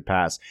Bills like to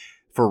pass.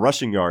 For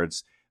rushing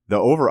yards, the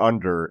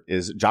over-under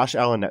is Josh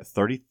Allen at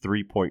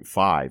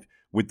 33.5,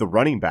 with the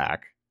running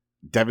back,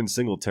 Devin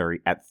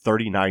Singletary, at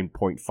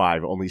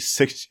 39.5, only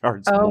 6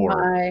 yards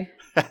more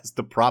as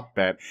the prop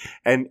bet.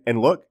 And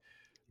look,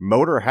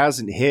 Motor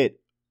hasn't hit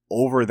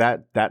over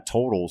that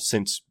total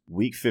since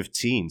week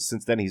 15.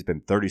 Since then, he's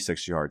been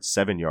 36 yards,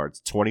 7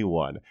 yards,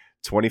 21,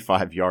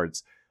 25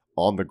 yards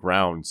on the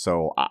ground.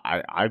 So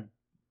I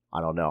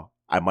don't know.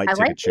 I might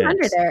take a chance.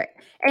 Under there.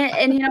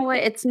 And you know what?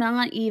 It's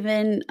not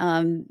even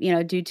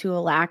due to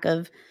a lack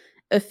of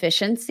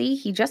efficiency.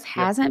 He just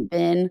hasn't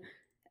been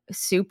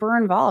super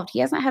involved. He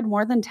hasn't had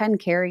more than 10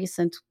 carries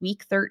since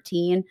week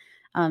 13.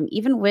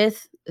 Even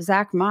with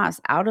Zach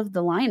Moss out of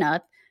the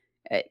lineup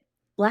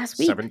last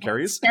week, 7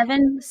 carries.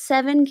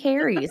 Seven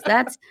carries.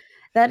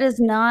 That is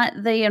not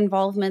the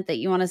involvement that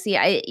you want to see.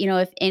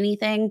 If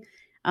anything,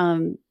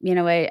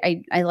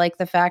 I like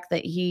the fact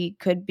that he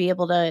could be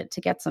able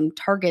to get some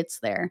targets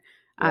there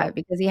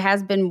because he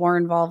has been more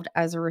involved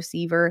as a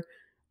receiver,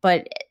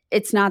 but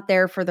it's not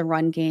there for the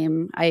run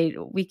game.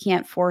 We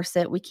can't force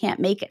it. We can't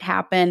make it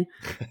happen.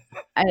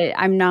 I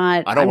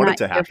don't want it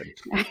to happen.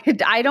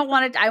 I don't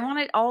want it. I want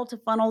it all to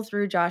funnel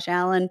through Josh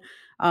Allen.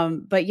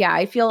 But yeah,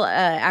 I feel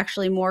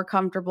actually more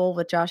comfortable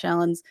with Josh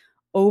Allen's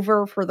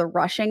over for the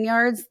rushing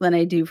yards than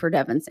I do for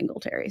Devin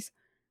Singletary's,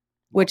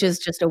 which is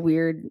just a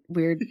weird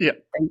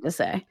thing to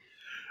say.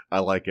 I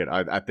like it.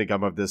 I think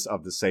I'm of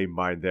the same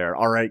mind there.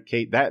 All right,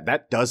 Kate,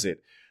 that does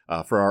it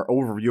for our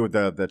overview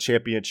of the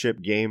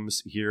championship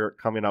games here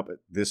coming up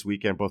this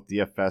weekend, both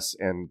DFS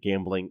and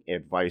gambling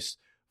advice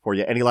for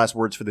you. Any last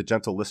words for the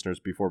gentle listeners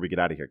before we get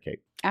out of here, Kate?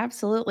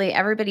 Absolutely.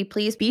 Everybody,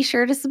 please be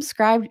sure to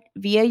subscribe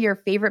via your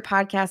favorite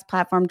podcast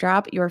platform.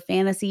 Drop your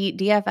fantasy,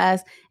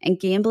 DFS, and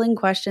gambling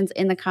questions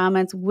in the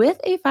comments with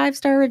a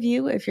 5-star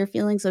review if you're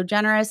feeling so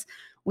generous.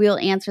 We'll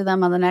answer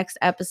them on the next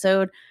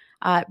episode.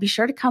 Be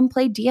sure to come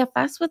play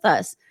DFS with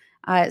us.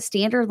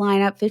 Standard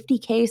lineup,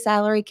 $50K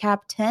salary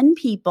cap, 10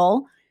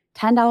 people,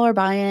 $10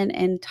 buy-in,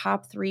 and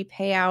top 3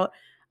 payout.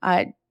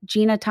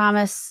 Gina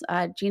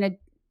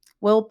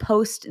will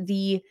post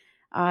the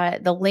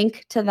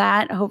link to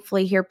that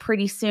hopefully here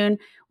pretty soon.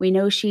 We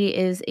know she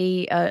is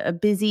a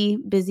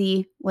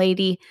busy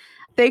lady.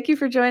 Thank you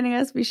for joining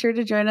us. Be sure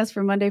to join us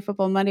for Monday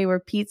Football Monday,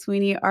 where Pete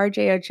Sweeney,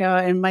 RJ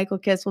Ochoa, and Michael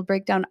Kiss will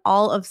break down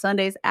all of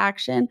Sunday's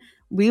action.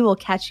 We will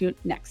catch you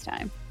next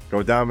time.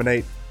 Go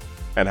dominate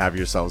and have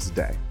yourselves a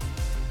day.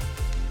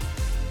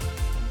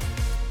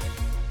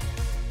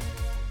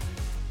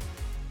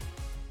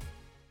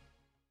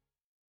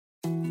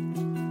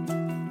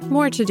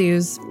 More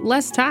to-dos,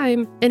 less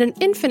time, and an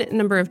infinite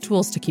number of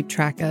tools to keep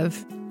track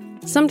of.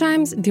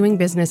 Sometimes doing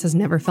business has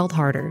never felt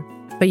harder,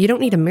 but you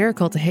don't need a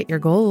miracle to hit your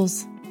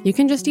goals. You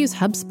can just use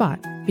HubSpot,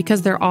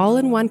 because their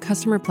all-in-one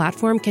customer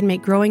platform can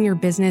make growing your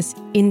business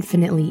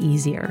infinitely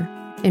easier.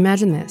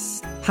 Imagine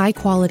this: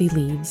 high-quality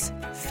leads,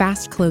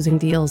 fast closing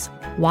deals,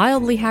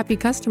 wildly happy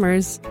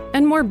customers,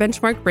 and more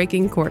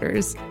benchmark-breaking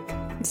quarters.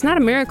 It's not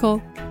a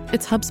miracle,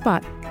 it's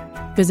HubSpot.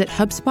 Visit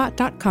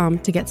HubSpot.com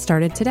to get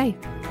started today.